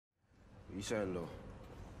you saying, Lo?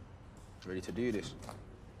 Ready to do this?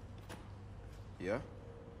 Yeah?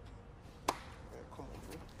 Yeah, come on,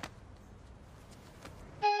 bro.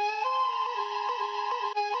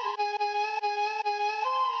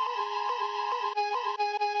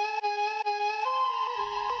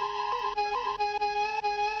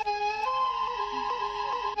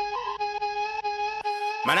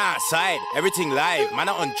 Man outside, everything live, man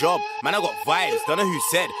out on job, man I got vibes, don't know who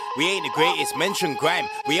said, we ain't the greatest, mention grime,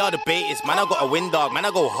 we are the baitest, man I got a wind dog, man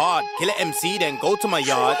I go hard, kill it MC then go to my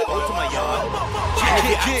yard, and if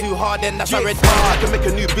you act too hard then that's a red card. I can make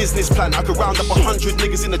a new business plan, I could round up 100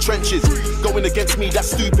 niggas in the trenches, going against me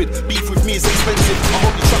that's stupid, beef with me is expensive, I'm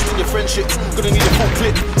only trusting your friendships, gonna need a full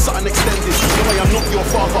clip, something extended, no way I'm not your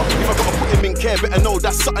father, if I gotta put him in care better know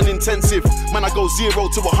that's something intensive, man I go 0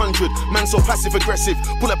 to 100, man so passive aggressive,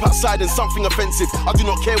 pull up outside and something offensive. I do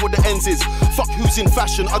not care what the ends is. Fuck who's in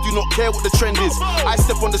fashion, I do not care what the trend is. I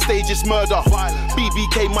step on the stage, it's murder.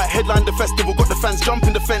 BBK might headline the festival, got the fans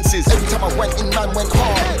jumping the fences. Every time I went in, man went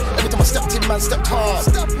hard. Every time I stepped in, man stepped hard.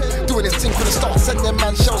 Doing this thing for the start, sending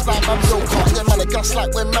man shells like Mario Kart. Yeah, man, a gas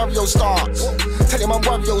like when Mario starts. Tell him I'm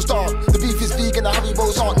Wario's dog. The beef is vegan, the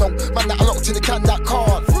Haribo's aren't. No, man that I locked in the can, that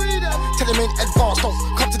card. Tell him in advance, don't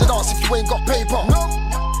come to the dance if you ain't got paper.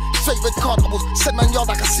 Straight red card, I will send man yard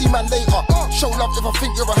like I see man later. Show love if I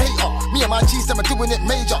think you're a hater. Me and my G's, them are doing it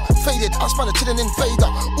major. Faded, I spun a chillin' invader.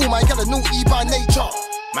 All my gal are naughty by nature.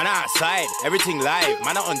 Man outside, everything live,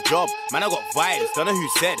 man out on job, man I got vibes, don't know who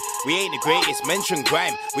said, we ain't the greatest, mention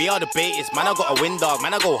grime, we are the baitest, man I got a wind dog,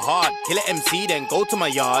 man I go hard, kill it MC then go to my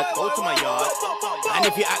yard, and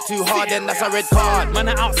if you act too hard then that's a red card. Man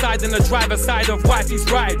outside in the driver's side of wifey's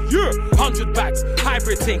ride, yeah, 100 bags,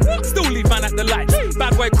 hybrid thing, still leave man at the lights,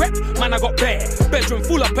 bad boy crep, man I got bare, bedroom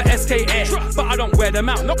full up at SK Air, but I don't wear them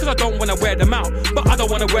out, not cause I don't wanna wear them out, but I don't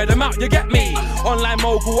wanna wear them out, you get me, online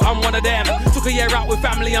mogul, I'm one of them, took a year out with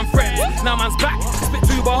family and friends. Now man's back, spit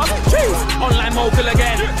 2 bars, cheese. Online mogul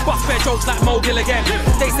again, bust fair jokes like mogul again.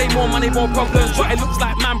 They say more money, more problems, but it looks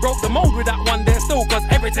like man broke the mold with that one there still, cause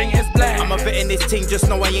everything is black. I'm a bit in this thing, just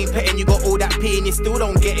know I ain't petting. You got all that P and you still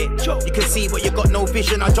don't get it. You can see but you got no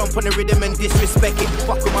vision. I jump on the rhythm and disrespect it.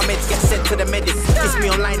 Fuck with my meds, get sent to the medics. Kiss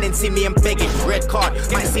me online then see me and beg it. Red card,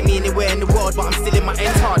 might see me anywhere in the world, but I'm still in my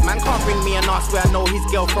ends hard. Man can't bring me and ask where I know his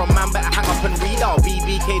girl from. Man better hang up and read out.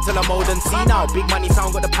 BBK till I'm old and see now. Big money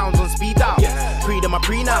sound got the pounds on speed out. Freedom I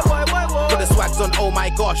pre now. Got the swags on, oh my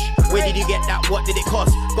gosh. Where did you get that? What did it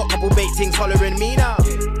cost? Got couple bait things hollering me now.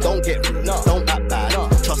 Don't get rude, don't act bad.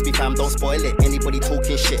 Trust me fam, don't spoil it. Anybody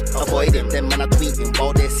talking shit, avoid him. Them man are tweeting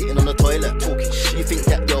while they're sitting on the toilet talking shit. You think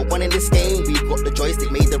that you're one in this game? We've got the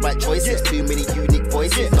joystick, made the right choices. Too many unique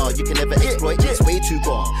voices. No, you can never exploit this. Way too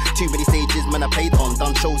gone. Too many stages man I played on.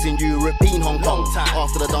 Done shows in Europe, been Hong Kong.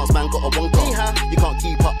 After the dance man got a one gone. You can't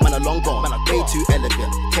keep up, man, a long gone. Way too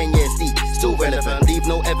elegant. 10 years deep, still relevant. Leave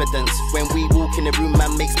no evidence. When we walk in the room,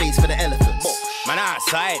 man, make space for the elephants. Man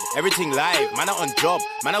outside, everything live, man out on job,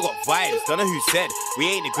 man I got vibes, don't know who said, we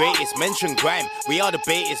ain't the greatest, mention grime, we are the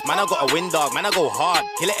baitest, man I got a wind dog, man I go hard,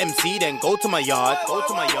 kill it MC then go to my yard,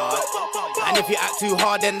 and if you act too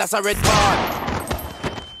hard then that's a red card.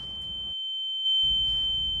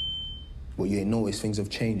 What you ain't noticed, things have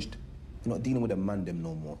changed. You're not dealing with the man them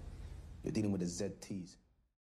no more. You're dealing with the ZTs.